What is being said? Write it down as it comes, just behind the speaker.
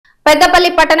పెద్దపల్లి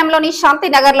పట్టణంలోని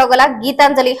శాంతినగర్లో గల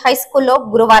గీతాంజలి హై స్కూల్లో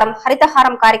గురువారం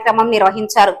హరితహారం కార్యక్రమం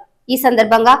నిర్వహించారు. ఈ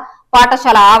సందర్భంగా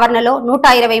పాఠశాల ఆవరణలో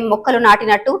 120 మొక్కలు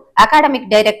నాటినట్టు అకాడమిక్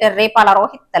డైరెక్టర్ రేపాల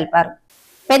రోహిత్ తెలిపారు.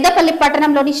 పెద్దపల్లి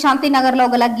పట్టణంలోని శాంతినగర్లో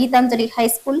గల గీతాంజలి హై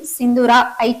స్కూల్ సింధూర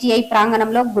ఐటీఐ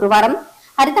ప్రాంగణంలో గురువారం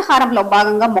హరితహారంలో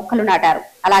భాగంగా మొక్కలు నాటారు.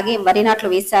 అలాగే వరి నాట్లు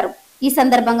వేశారు. ఈ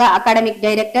సందర్భంగా అకాడమిక్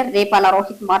డైరెక్టర్ రేపాల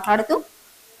రోహిత్ మాట్లాడుతూ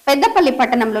పెద్దపల్లి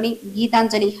పట్టణంలోని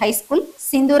గీతాంజలి హై స్కూల్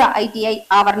సింధూర ఐటీఐ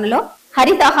ఆవరణలో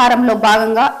హరితహారంలో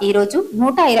భాగంగా ఈ రోజు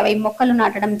 120 మొక్కలు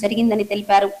నాటడం జరిగిందని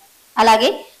తెలిపారు. అలాగే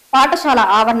పాఠశాల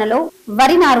ఆవరణలో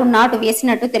వరి నాటు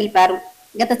వేసినట్టు తెలిపారు.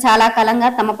 గత చాలా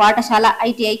కాలంగా తమ పాఠశాల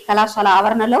ఐటీఐ కళాశాల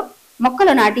ఆవరణలో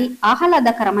మొక్కలు నాటి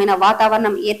ఆహ్లాదకరమైన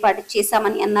వాతావరణం ఏర్పాటు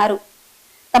చేశామని అన్నారు.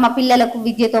 తమ పిల్లలకు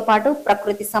విద్యతో పాటు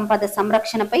ప్రకృతి సంపద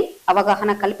సంరక్షణపై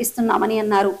అవగాహన కల్పిస్తున్నామని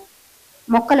అన్నారు.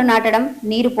 మొక్కలు నాటడం,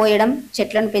 నీరు పోయడం,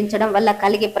 చెట్లను పెంచడం వల్ల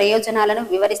కలిగే ప్రయోజనాలను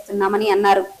వివరిస్తున్నామని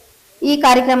అన్నారు. ఈ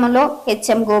కార్యక్రమంలో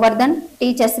హెచ్ఎం గోవర్ధన్,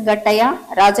 టీచర్స్ గట్టయ్య,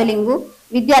 రాజలింగు,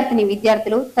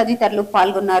 విద్యార్థులు తదితరులు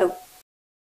పాల్గొన్నారు.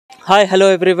 Hi, hello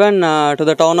everyone to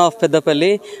the town of Peddapalli.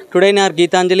 Today in our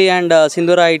Geetanjali and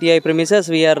Sindhura ITI premises,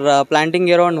 we are planting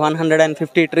around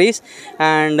 150 trees,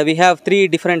 and we have 3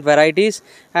 different varieties.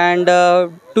 And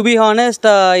to be honest,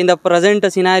 in the present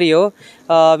scenario,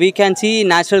 we can see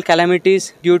natural calamities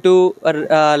due to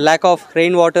lack of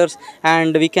rainwaters,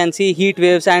 and we can see heat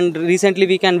waves. And recently,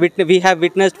 we have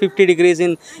witnessed 50 degrees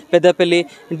in Peddapalli.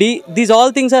 These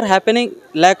all things are happening.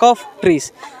 Lack of trees.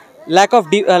 Lack of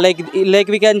like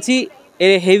we can see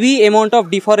a heavy amount of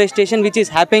deforestation which is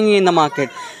happening in the market.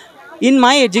 In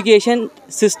my education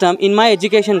system, in my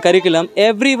education curriculum,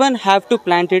 everyone have to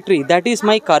plant a tree. That is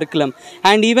my curriculum.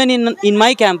 And even in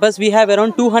my campus, we have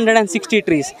around 260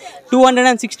 trees.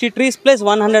 260 trees plus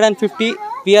 150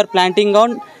 we are planting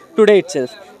on today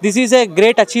itself. This is a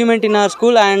great achievement in our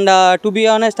school, and to be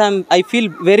honest, I feel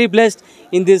very blessed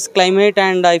in this climate,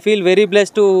 and I feel very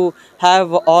blessed to have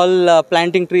all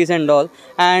planting trees and all.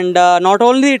 And not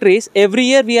only trees, every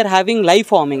year we are having live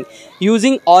farming.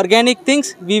 Using organic things,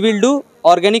 we will do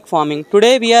organic farming.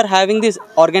 Today we are having this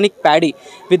organic paddy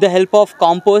with the help of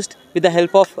compost, with the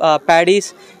help of paddies.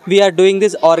 We are doing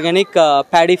this organic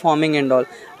paddy farming and all.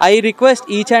 I request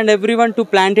each and everyone to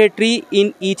plant a tree in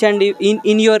each and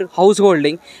in your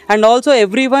householding, and also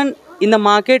everyone in the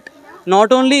market. Not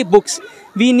only books,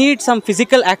 we need some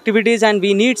physical activities, and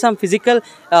we need some physical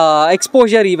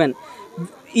exposure.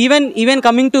 Even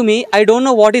coming to me, I don't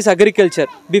know what is agriculture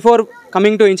before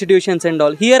coming to institutions and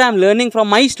all. Here I am learning from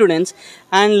my students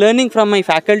and learning from my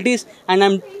faculties, and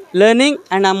I'm learning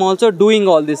and I'm also doing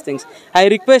all these things. I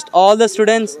request all the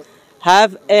students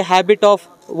have a habit of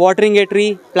watering a tree,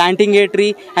 planting a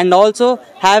tree, and also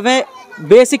have a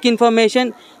basic information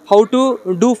how to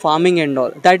do farming and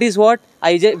all. That is what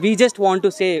we just want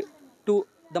to say to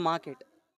the market.